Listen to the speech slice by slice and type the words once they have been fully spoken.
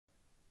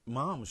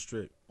Mom was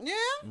strict. Yeah?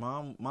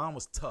 Mom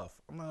was tough.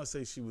 I'm not going to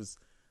say she was...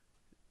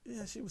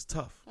 Yeah, she was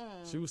tough.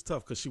 She was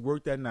tough because she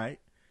worked at night.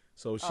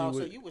 So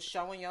so you was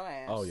showing your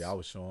ass. Oh, yeah, I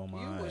was showing my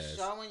ass. You was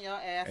showing your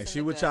ass. And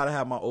she would try to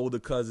have my older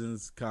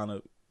cousins kind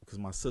of... Because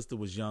my sister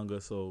was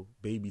younger, so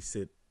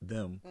babysit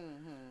them.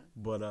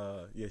 But,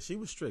 yeah, she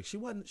was strict. She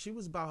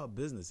was about her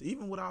business.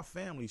 Even with our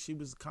family, she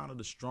was kind of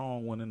the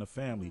strong one in the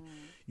family.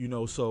 You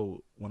know,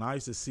 so when I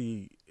used to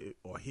see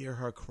or hear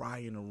her cry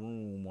in a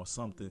room or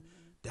something,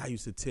 that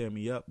used to tear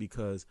me up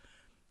because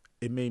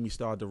it made me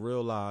start to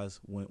realize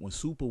when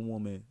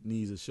Superwoman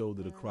needs a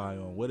shoulder to cry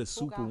on, where does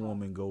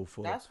Superwoman go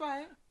for? That's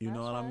right. You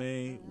know what I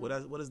mean? What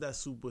does that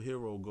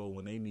superhero go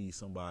when they need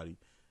somebody?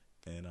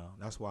 And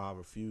that's why I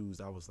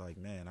refused. I was like,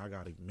 man, I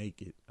got to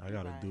make it. I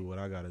got to do what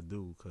I got to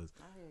do because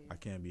I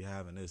can't be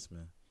having this,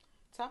 man.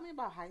 Tell me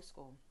about high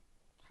school.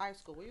 High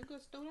school, were you a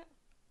good student?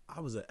 I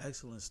was an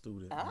excellent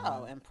student.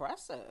 Oh, man.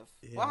 Impressive.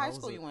 Yeah, what high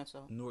school you went to?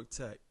 Newark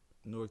Tech,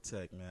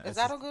 man. Is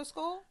that a good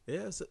school?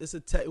 Yeah,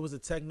 it was a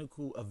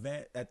technical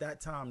event. At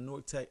that time,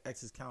 Newark Tech,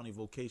 Essex County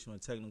Vocational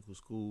and Technical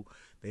School,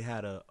 they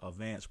had a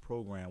advanced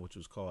program, which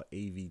was called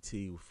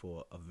AVT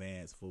for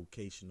Advanced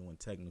Vocational and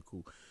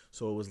Technical.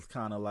 So it was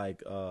kind of like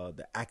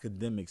the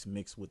academics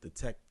mixed with the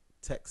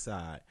tech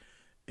side.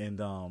 And,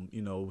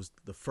 you know, it was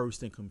the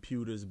first in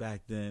computers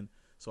back then.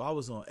 So I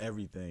was on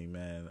everything,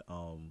 man.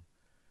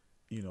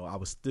 You know, I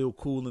was still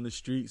cool in the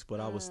streets,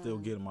 but I was still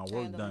getting my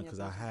work done because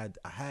I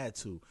had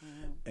to.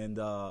 And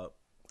I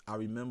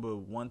remember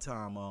one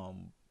time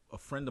a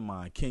friend of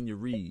mine, Kenya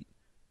Reed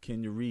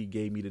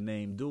gave me the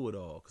name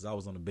DoItAll because I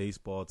was on the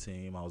baseball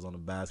team. I was on the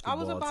basketball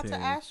team. I was about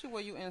to ask you, were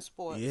you in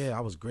sports? Yeah, I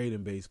was great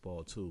in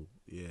baseball too.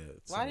 Yeah.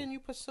 Why didn't you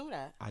pursue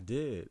that? I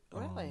did.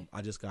 Really?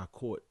 I just got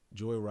caught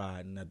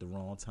joyriding at the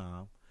wrong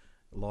time.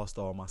 Lost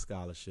all my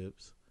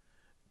scholarships.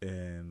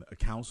 And a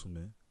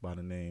councilman by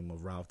the name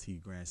of Ralph T.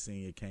 Grant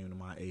Sr. came to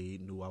my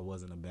aid, knew I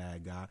wasn't a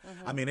bad guy.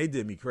 I mean, they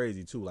did me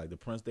crazy, too. Like,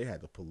 they had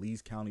the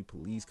county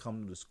police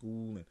come to the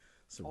school and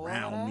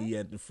surround me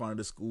in front of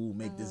the school,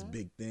 make this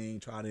big thing,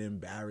 try to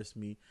embarrass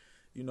me,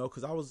 you know,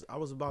 because I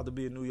was about to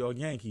be a New York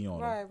Yankee on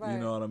them. Right. You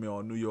know what I mean?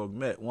 Or New York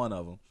Met, one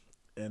of them.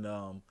 And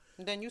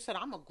then you said,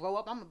 I'm going to grow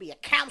up, I'm going to be a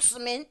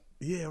councilman.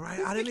 Yeah, right.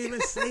 I didn't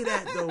even say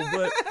that, though.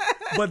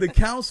 But the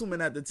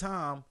councilman at the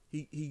time,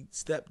 he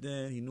stepped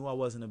in. He knew I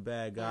wasn't a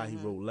bad guy. He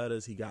wrote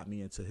letters. He got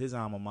me into his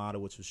alma mater,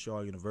 which was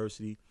Shaw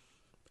University.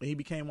 And he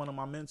became one of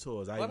my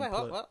mentors.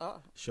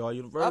 Shaw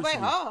University.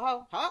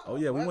 Oh,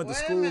 yeah, we went to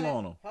school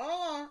on him.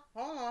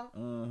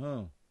 Hold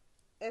on.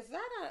 Is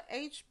that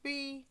a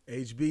HB?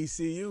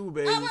 HBCU,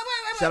 baby. Wait.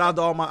 Shout out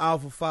to all my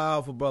Alpha Phi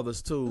Alpha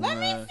brothers, too,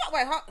 man.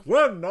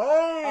 Well, no.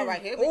 All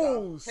right, here we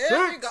go.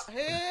 Here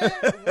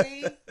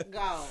we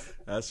go.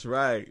 That's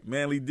right.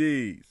 Manly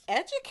D's.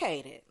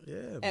 Educated.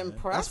 Yeah, man.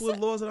 Impressive. That's where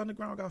Laws of the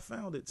Underground got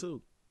founded,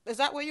 too. Is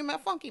that where you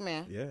met Funky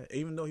Man? Yeah.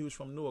 Even though he was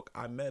from Newark,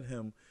 I met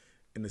him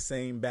in the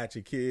same batch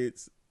of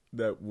kids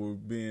that were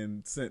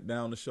being sent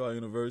down to Shaw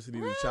University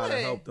to try to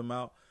help them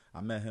out. I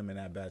met him in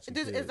that batch of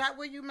kids. Is that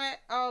where you met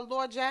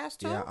Lord Jazz,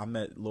 too? Yeah, I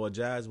met Lord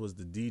Jazz was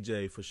the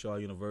DJ for Shaw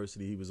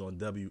University. He was on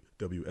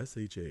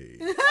WSHA.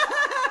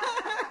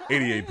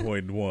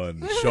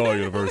 88.1 Shaw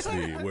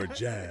University, where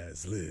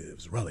jazz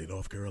lives, Raleigh,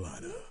 North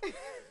Carolina.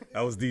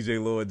 That was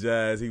DJ Lord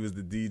Jazz. He was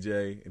the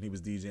DJ, and he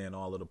was DJing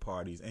all of the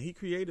parties. And he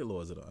created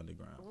Laws of the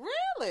Underground.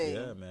 Really?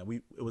 Yeah,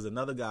 man. It was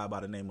another guy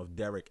by the name of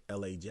Derek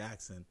L.A.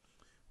 Jackson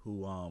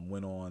who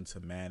went on to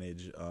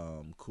manage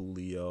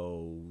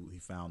Coolio. He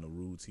found the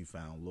Roots. He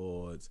found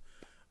Lords.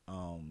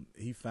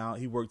 He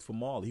worked for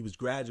Marley. He was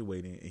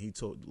graduating, and he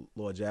told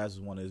Lord Jazz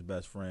was one of his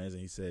best friends,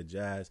 and he said,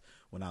 Jazz,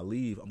 when I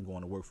leave, I'm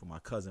going to work for my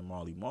cousin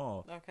Marley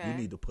Marl. Okay. You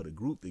need to put a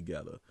group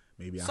together.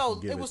 Maybe I can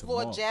give it to Marl. So it was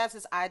Lord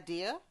Jazz's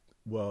idea?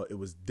 Well, it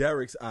was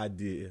Derek's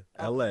idea,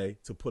 L.A.,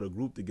 to put a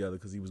group together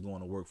because he was going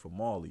to work for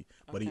Marley.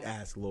 But he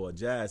asked Lord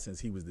Jazz, since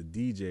he was the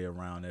DJ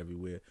around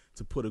everywhere,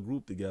 to put a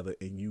group together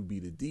and you be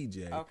the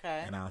DJ.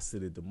 Okay. And I'll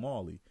sit at the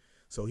Marley.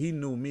 So he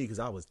knew me because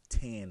I was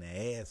tearing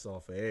the ass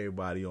off of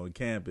everybody on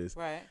campus.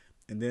 Right.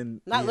 And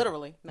then... Not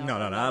literally. No,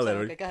 not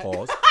literally. Okay,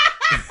 pause.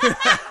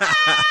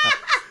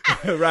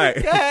 Right.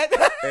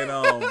 And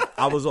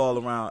I was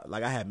all around.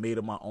 Like, I had made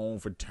up my own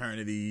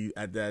fraternity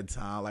at that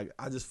time. Like,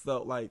 I just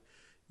felt like,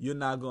 you're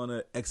not going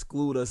to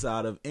exclude us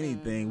out of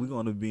anything. We're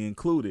going to be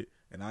included.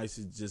 And I used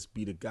to just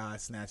be the guy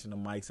snatching the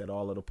mics at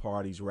all of the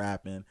parties,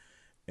 rapping.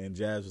 And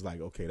Jazz was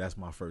like, okay, that's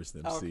my first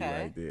MC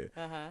right there.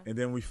 And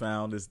then we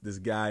found this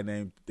guy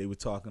they were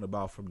talking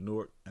about from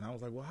Newark. And I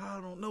was like, well,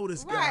 I don't know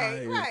this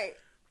guy. Right.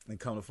 And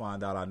come to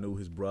find out, I knew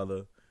his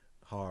brother,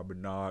 Har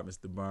Bernard,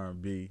 Mr.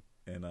 Burn B.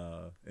 And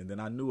then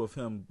I knew of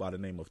him by the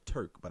name of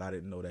Turk, but I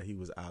didn't know that he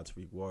was Al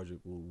Tariq Wardrick,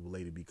 who would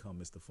later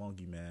become Mr.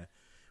 Funky Man.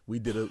 We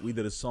did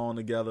a song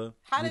together.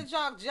 How did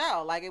y'all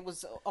gel? Like, it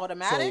was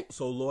automatic?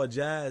 So Lord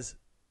Jazz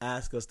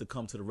asked us to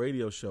come to the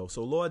radio show.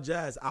 So Lord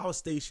Jazz, our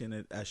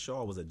station at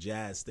Shaw was a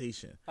jazz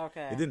station.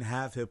 Okay. It didn't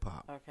have hip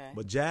hop. Okay.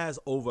 But Jazz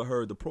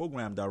overheard the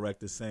program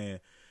director saying,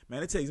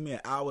 man, it takes me an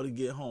hour to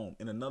get home.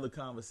 In another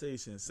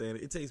conversation saying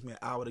it takes me an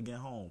hour to get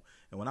home.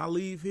 And when I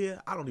leave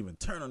here, I don't even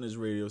turn on this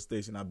radio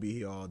station. I'll be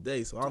here all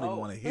day, so I don't even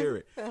want to hear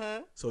it.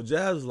 So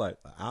Jazz was like,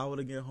 an hour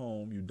to get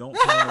home. You don't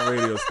turn on the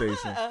radio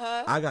station.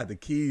 I got the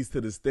keys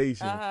to the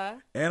station,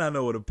 and I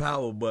know where the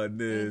power button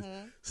is.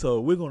 So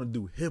we're going to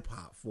do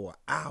hip-hop for an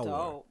hour.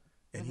 Dope.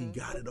 And he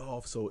got it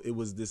off. So it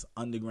was this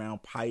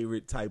underground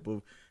pirate type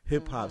of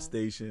hip-hop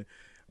station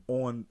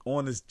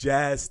on this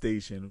jazz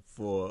station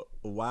for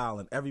a while.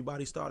 And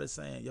everybody started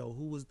saying,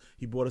 yo,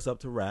 he brought us up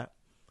to rap,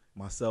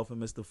 myself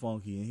and Mr.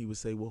 Funky. And he would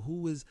say, well,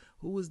 who is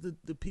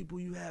the people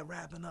you had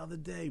rapping the other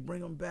day?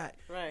 Bring them back.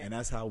 Right. And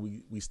that's how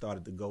we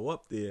started to go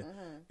up there.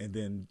 And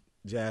then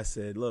Jazz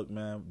said, look,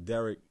 man,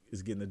 Derek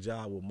is getting a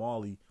job with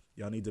Marley.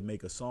 Y'all need to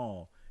make a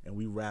song. And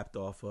we rapped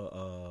off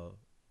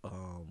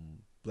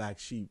Black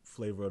Sheep,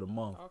 Flavor of the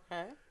Month.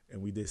 Okay.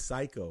 And we did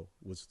Psycho,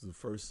 which was the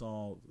first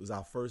song. It was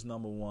our first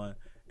 #1,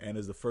 and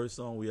it's the first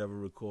song we ever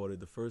recorded,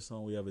 the first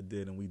song we ever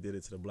did, and we did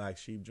it to the Black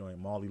Sheep joint.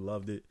 Marley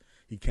loved it.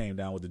 He came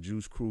down with the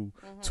Juice Crew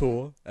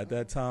tour at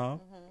that time.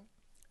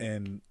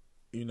 And,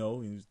 you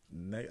know,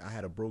 I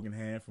had a broken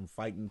hand from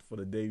fighting for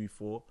the day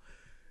before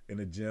in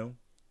the gym.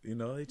 You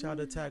know, they tried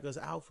to attack us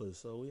alphas,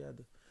 so we had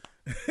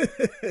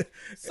to.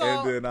 So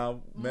and then I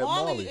met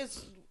Marley.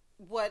 Is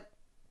what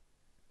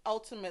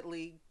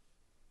ultimately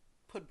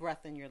put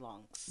breath in your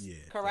lungs. Yeah.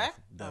 Correct?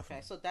 Definitely.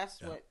 Okay, so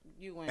that's what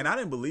you went. And I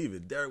didn't believe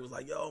it. Derek was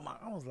like, yo,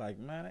 I was like,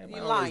 man,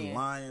 everybody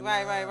lying.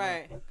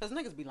 Right. Because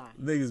niggas be lying.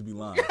 Niggas be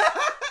lying.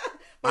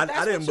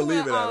 I didn't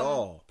believe it at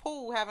all.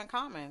 Pooh have in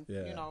common.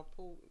 Yeah. You know,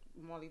 Pooh,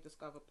 Marley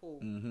discovered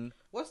Pooh.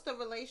 What's the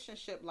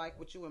relationship like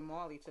with you and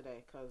Marley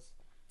today? Because,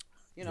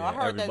 you know, I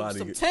heard that was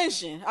some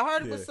tension. I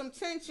heard it was some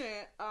tension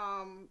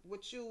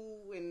with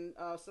you and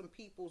some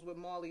peoples with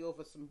Marley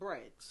over some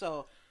bread.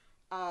 So,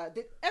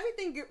 did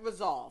everything get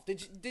resolved?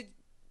 Did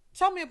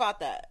tell me about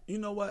that. You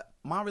know what?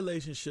 My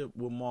relationship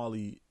with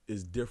Marley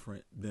is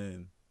different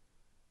than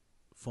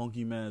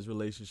Funky Man's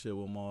relationship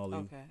with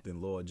Marley,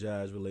 than Lord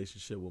Jazz's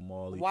relationship with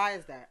Marley. Why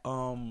is that?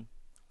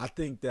 I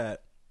think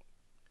that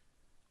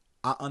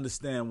I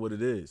understand what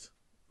it is.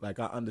 Like,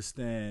 I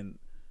understand.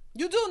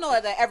 You do know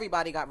that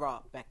everybody got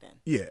robbed back then.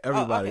 Yeah,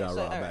 everybody got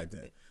robbed back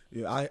then.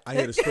 Yeah, I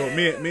hear the story.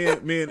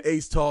 Me and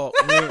Ace talk.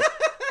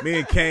 Me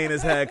and Kane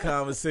has had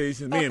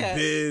conversations. Me and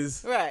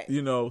Biz. Right.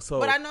 You know, so.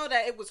 But I know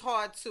that it was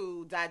hard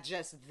to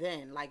digest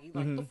then. Like, you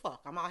like, the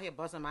fuck? I'm out here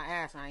busting my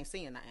ass and I ain't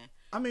seeing nothing.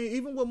 I mean,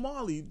 even with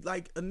Marley,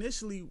 like,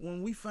 initially,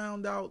 when we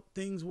found out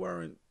things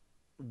weren't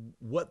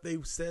what they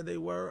said they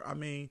were, I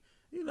mean,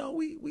 you know,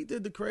 we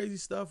did the crazy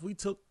stuff. We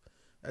took,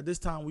 at this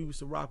time, we used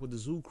to rock with the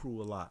Zoo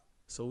Crew a lot.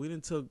 So we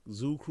didn't took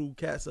Zoo Crew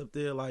cats up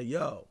there like,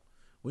 yo,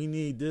 we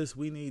need this,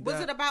 we need that.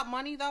 Was it about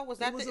money, though? Was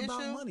that the issue? It was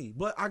about money.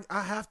 But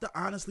I have to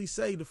honestly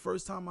say, the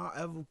first time I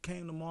ever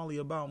came to Marley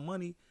about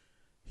money,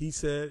 he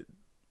said,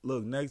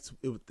 look,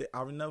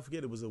 I'll never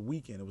forget, it was a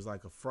weekend. It was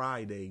like a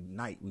Friday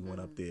night we went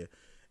up there.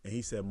 And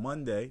he said,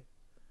 Monday,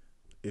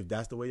 if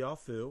that's the way y'all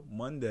feel,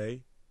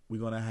 Monday,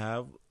 we're going to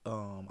have,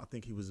 I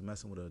think he was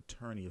messing with an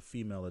attorney, a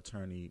female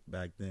attorney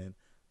back then.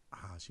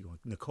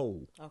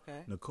 Nicole. Okay.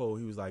 Nicole,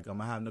 he was like, I'm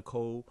going to have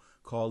Nicole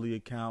call the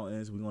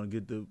accountants. We're going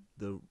to get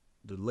the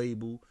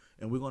label,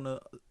 and we're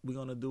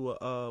gonna do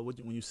a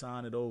when you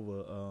sign it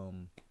over,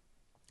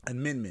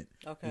 amendment.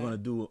 Okay. We're gonna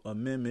do an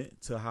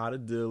amendment to how the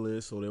deal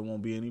is, so there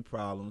won't be any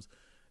problems.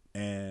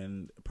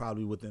 And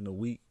probably within a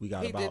week, we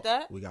got about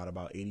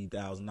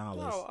 $80,000.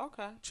 Oh,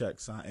 okay.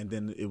 Check signed, and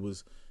then it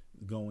was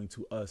going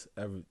to us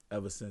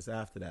ever since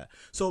after that.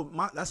 So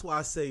that's why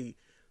I say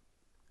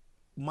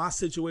my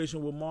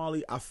situation with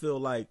Marley, I feel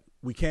like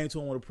we came to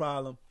him with a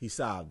problem, he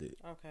solved it.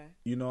 Okay.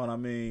 You know what I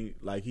mean?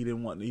 Like, he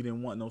didn't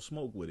want no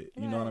smoke with it.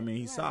 You know what I mean?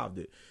 He solved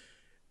it.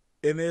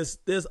 And there's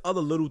other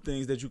little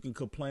things that you can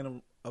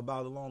complain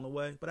about along the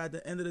way, but at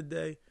the end of the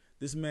day,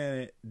 this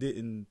man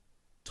didn't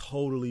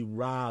totally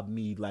rob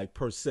me, like,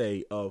 per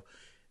se of,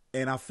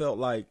 and I felt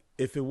like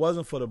if it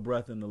wasn't for the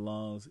breath in the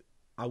lungs,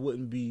 I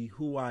wouldn't be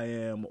who I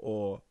am,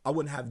 or I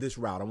wouldn't have this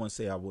route. I wouldn't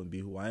say I wouldn't be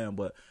who I am,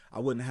 but I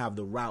wouldn't have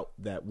the route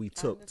that we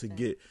took to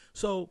get.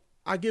 So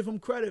I give him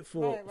credit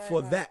for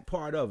that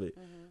part of it.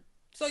 Mm-hmm.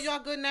 So y'all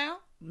good now?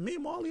 Me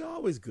and Marley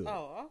always good.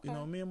 Oh, okay. You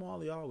know, me and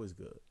Marley always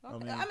good.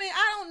 Okay. I mean,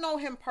 I don't know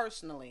him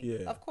personally.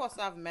 Yeah. Of course,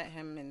 I've met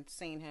him and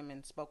seen him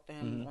and spoke to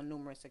him on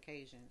numerous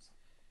occasions.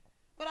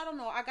 But I don't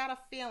know. I got a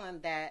feeling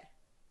that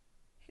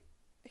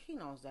he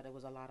knows that there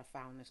was a lot of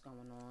foulness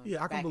going on.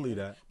 Yeah, I can believe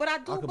that. But I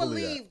do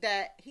believe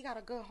that he got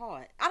a good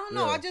heart. I don't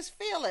know. Yeah. I just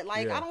feel it.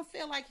 Like, I don't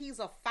feel like he's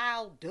a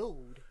foul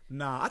dude.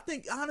 Nah, I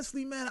think,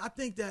 honestly, man, I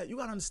think that you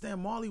got to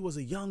understand Marley was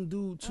a young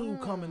dude, too,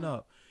 coming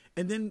up.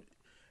 And then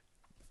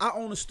I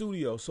own a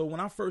studio. So when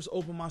I first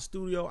opened my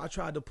studio, I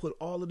tried to put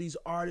all of these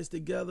artists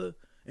together,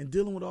 and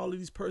dealing with all of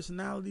these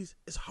personalities,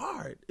 it's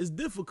hard. It's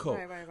difficult.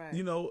 Right.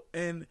 You know,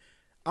 and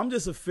I'm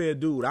just a fair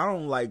dude. I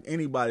don't like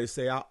anybody to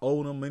say I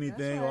owe them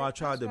anything or I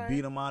tried to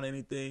beat them out of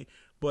anything,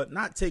 but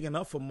not taking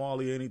up for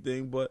Marley or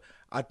anything. But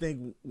I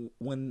think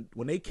when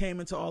they came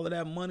into all of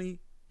that money,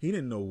 he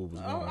didn't know what was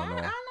going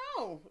on. I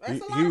know.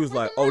 He was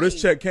like, oh,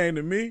 this check came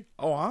to me?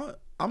 Oh,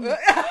 I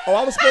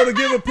I was supposed to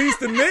give a piece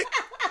to Nick.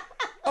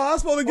 Oh, I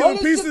was supposed to give a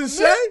piece to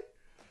Shay.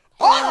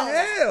 Oh,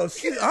 hell,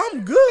 shit,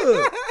 I'm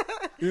good.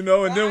 You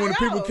know, and then when the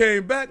people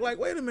came back, like,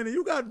 wait a minute,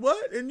 you got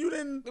what? And you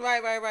didn't.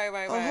 Right.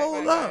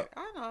 Hold up.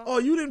 I know. Oh,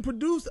 you didn't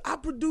produce. I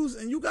produced,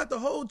 and you got the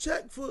whole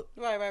check for.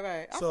 Right.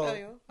 I feel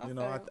you.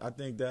 I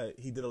think that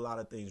he did a lot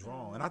of things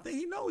wrong, and I think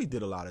he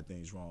did a lot of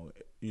things wrong.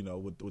 You know,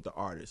 with the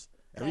artist,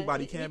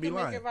 everybody can't be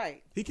lying.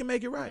 He can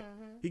make it right.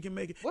 He can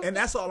make it, and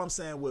that's all I'm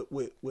saying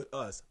with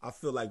us. I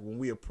feel like when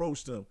we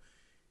approached him,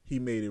 he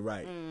made it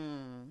right.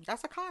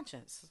 That's a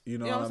conscience. You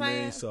know what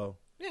I mean? So.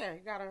 Yeah,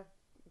 you gotta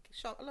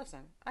show.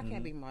 Listen, I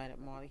can't be mad at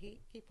Marley.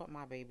 He put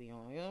my baby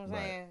on. You know what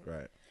I'm saying?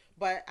 Right.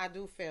 But I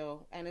do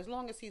feel, and as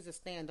long as he's a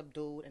stand-up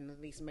dude and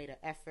at least made an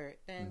effort,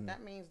 then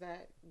that means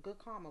that good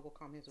karma will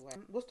come his way.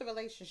 What's the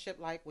relationship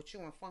like with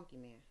you and Funky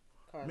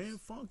Man? Me and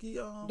Funky,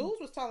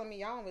 dudes was telling me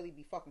y'all don't really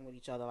be fucking with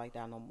each other like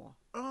that no more.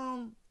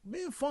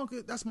 Me and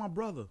Funky, that's my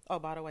brother. Oh,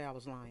 by the way, I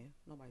was lying.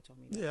 Nobody told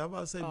me that. Yeah, I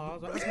was about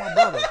to say that's my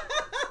brother.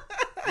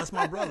 That's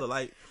my brother.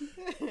 Like,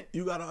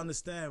 you gotta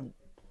understand,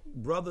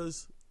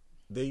 brothers.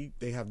 They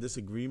have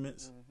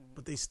disagreements,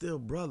 but they still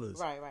brothers.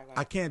 Right.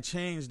 I can't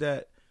change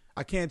that.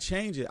 I can't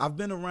change it. I've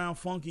been around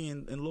Funky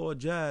and Lord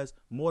Jazz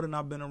more than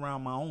I've been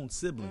around my own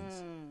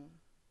siblings.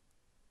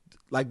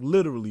 Like,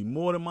 literally,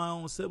 more than my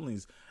own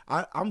siblings.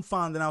 I'm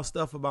finding out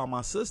stuff about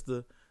my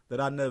sister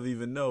that I never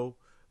even know.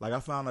 Like,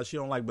 I found out she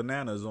don't like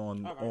bananas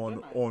on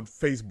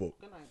Facebook.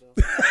 Good night,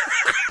 Bill.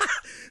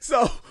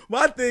 So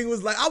my thing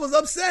was like, I was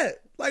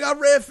upset. Like, I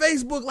read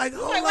Facebook, like,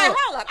 hold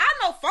up. I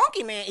know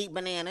Funky Man eat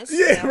bananas.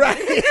 Yeah, right.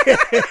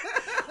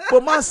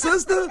 But my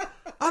sister,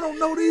 I don't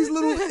know these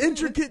little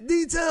intricate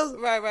details.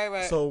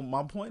 Right. So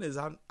my point is,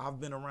 I've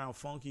been around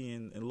Funky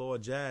and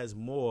Lord Jazz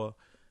more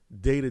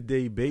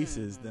day-to-day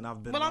basis than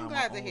I've been around my own. But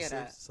I'm glad to hear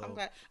that. So. I'm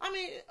glad. I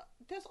mean,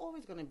 there's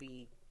always going to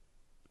be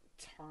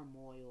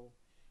turmoil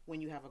when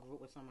you have a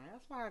group with somebody.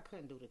 That's why I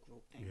couldn't do the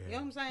group thing. Yeah, you know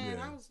what I'm saying?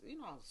 Yeah. I was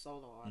a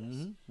solo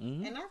artist.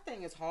 And that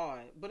thing is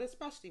hard, but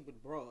especially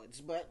with broads.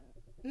 But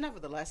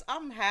nevertheless,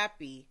 I'm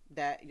happy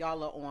that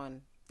y'all are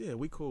on. Yeah,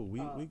 we cool. We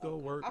go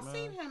work. I've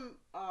seen him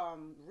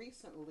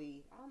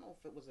recently. I don't know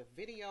if it was a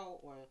video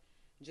or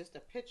just a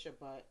picture,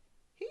 but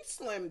he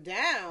slimmed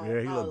down.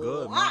 Yeah, he looked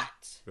good, lot.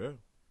 Man. Yeah.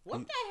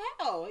 What the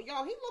hell?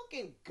 Yo, he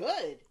looking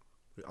good.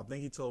 I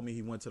think he told me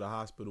he went to the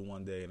hospital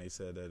one day and they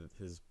said that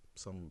his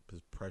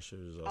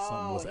pressures or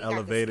something was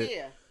elevated.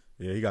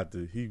 Yeah,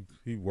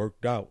 he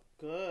worked out.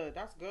 Good,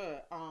 that's good.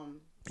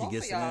 He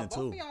gets it in too.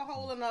 Both of y'all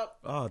holding up.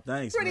 Oh,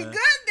 thanks, pretty man. good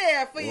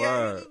there for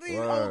these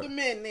older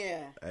men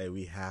there. Hey,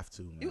 we have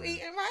to, man. You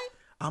eating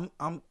right?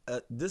 I'm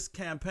this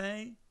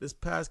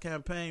past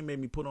campaign made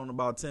me put on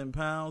about 10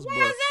 pounds. Why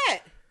is that?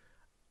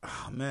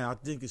 Oh, man, I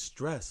think it's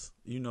stress.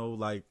 You know,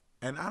 like,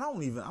 and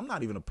I'm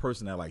not even a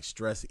person that like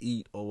stress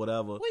eat or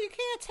whatever. Well, you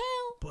can't tell.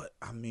 But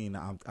I mean,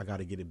 I got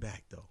to get it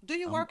back though. Do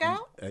you work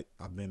out?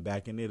 I've been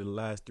back in there the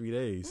last 3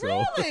 days.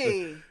 So.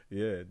 Really?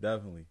 Yeah,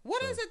 definitely.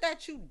 What is it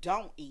that you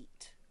don't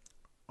eat?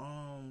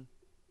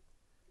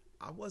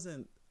 I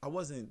wasn't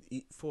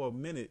for a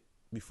minute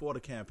before the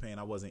campaign.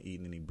 I wasn't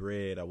eating any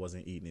bread. I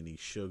wasn't eating any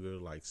sugar,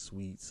 like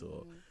sweets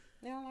or.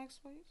 You don't like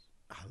sweets?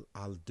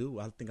 I do.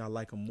 I think I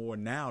like them more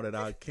now that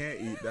I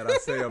can't eat. That I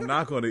say I'm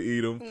not going to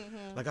eat them.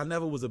 Like, I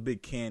never was a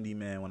big candy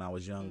man when I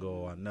was younger.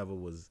 Or I never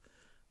was.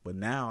 But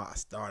now I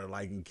started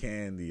liking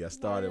candy. I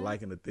started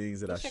liking the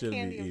things that I shouldn't be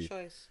eating. What's your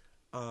candy of choice?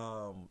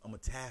 I'm a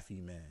taffy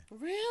man.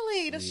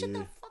 Really? The shit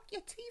that fuck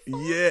your teeth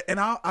up? Yeah, and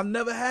I've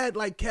never had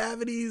like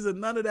cavities or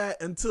none of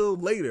that until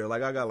later.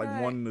 Like, I got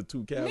like 1 to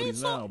 2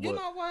 cavities now. But you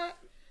know what?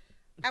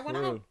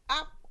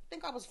 I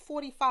think I was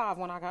 45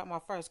 when I got my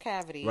first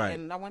cavity,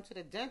 and I went to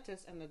the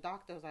dentist, and the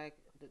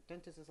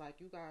dentist is like,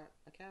 you got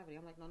a cavity.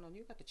 I'm like, no,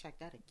 you got to check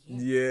that again.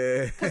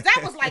 Yeah, because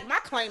that was like my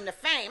claim to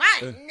fame. I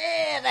ain't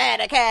never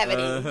had a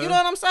cavity. You know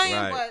what I'm saying?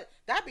 Right. But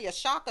that'd be a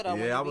shocker though.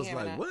 Yeah, I was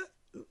like, what?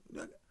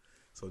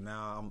 So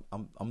now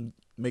I'm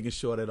making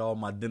sure that all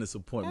my dentist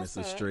appointments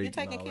are straight. You're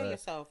taking care of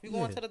yourself. You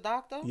going to the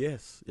doctor?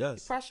 Yes. Your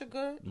pressure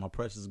good? My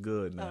pressure's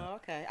good now. Oh,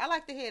 okay. I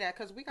like to hear that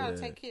because we gotta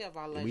take care of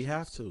our legends. We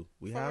have to.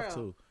 We have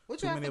to.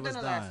 What you have for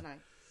dinner last night?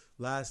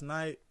 Last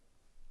night,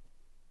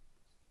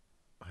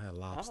 I had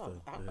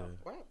lobster.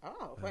 Wait,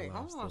 hold on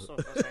for a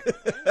second.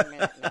 Wait a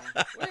minute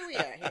now. Where we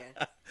at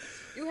here?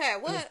 You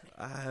had what?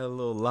 I had a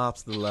little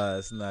lobster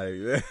last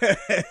night.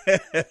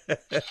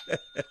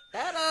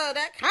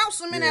 That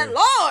councilman at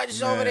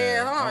large over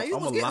there, huh? You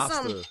was getting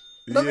lobster.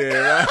 Some.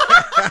 Yeah.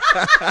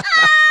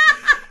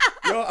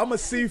 Yo, I'm a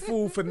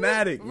seafood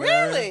fanatic,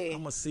 man. Really?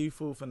 I'm a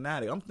seafood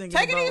fanatic. I'm thinking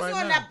Take about it easy right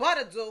on now. that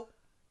butter, dude.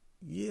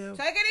 Yeah.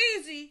 Take it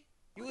easy.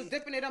 You was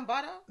dipping it in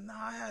butter? No,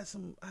 I had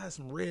some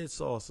red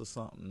sauce or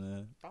something,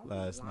 man,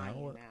 last night.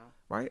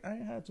 Right? I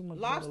ain't had too much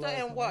lobster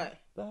butter and what?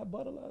 Did I have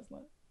butter last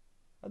night?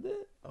 I did?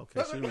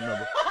 Okay, she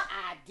remember.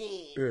 I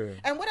did. Yeah.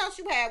 And what else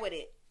you had with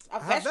it?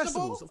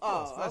 Vegetables, of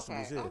course.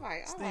 Vegetables, okay. yeah. All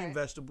right. Steamed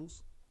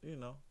vegetables,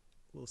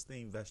 little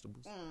steamed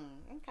vegetables.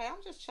 Okay,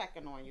 I'm just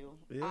checking on you.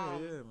 Yeah,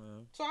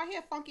 man. So I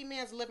hear Funky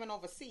Man's living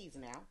overseas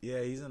now.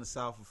 Yeah, he's in the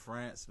south of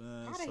France,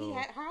 man.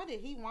 How did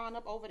he wind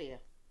up over there?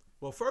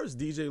 Well, first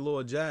DJ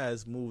Lord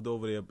Jazz moved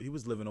over there. He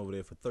was living over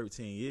there for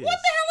 13 years. What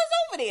the hell is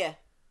over there?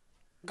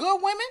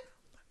 Good women?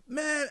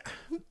 Man,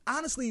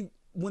 honestly,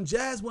 when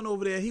Jazz went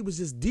over there, he was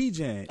just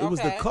DJing. It was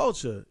the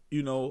culture,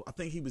 you know. I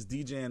think he was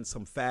DJing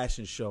some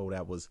fashion show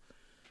that was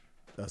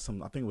I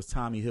think it was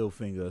Tommy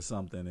Hilfiger or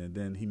something, and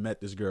then he met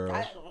this girl.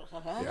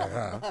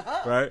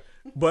 Right?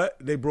 But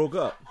they broke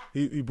up.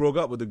 He broke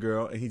up with the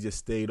girl, and he just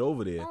stayed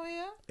over there. Oh,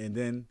 yeah? And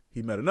then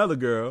he met another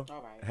girl,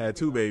 had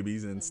 2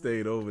 babies, and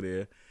stayed over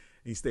there.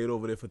 He stayed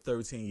over there for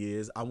 13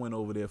 years. I went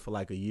over there for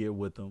like a year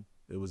with him.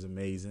 It was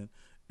amazing.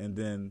 And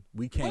then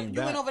we came back.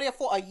 You went over there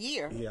for a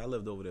year? Yeah, I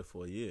lived over there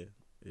for a year.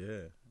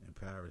 Yeah, in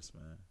Paris,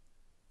 man.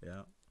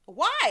 Yeah.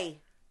 Why?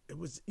 It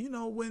was, you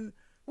know, when...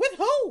 With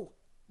who?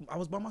 I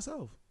was by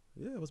myself.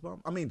 Yeah,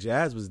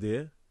 Jazz was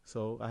there,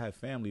 so I had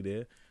family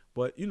there.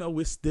 But, you know,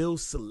 we're still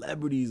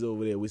celebrities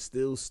over there. We're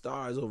still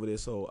stars over there.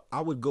 So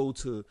I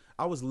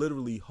was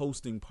literally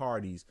hosting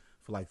parties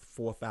for like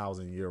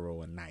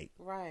 €4,000 a night.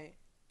 Right.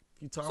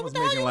 So what the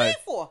hell you there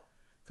for?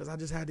 Because I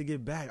just had to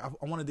get back.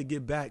 I wanted to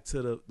get back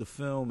to the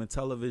film and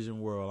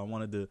television world. I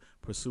wanted to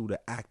pursue the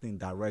acting,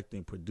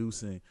 directing,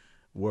 producing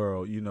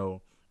world, you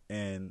know.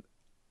 And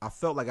I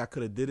felt like I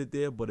could have did it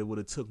there, but it would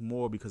have took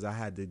more because I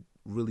had to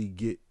really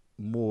get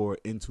more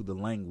into the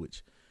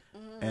language.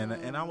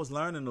 And I was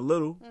learning a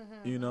little,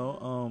 you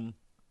know.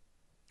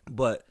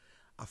 But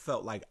I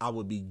felt like I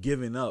would be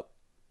giving up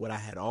what I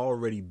had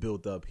already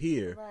built up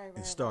here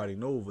and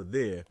starting over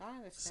there. I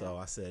understand. So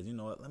I said, you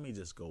know what, let me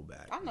just go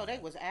back. I know they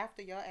was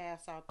after your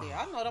ass out there.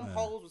 I know them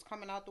hoes was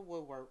coming out the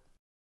woodwork.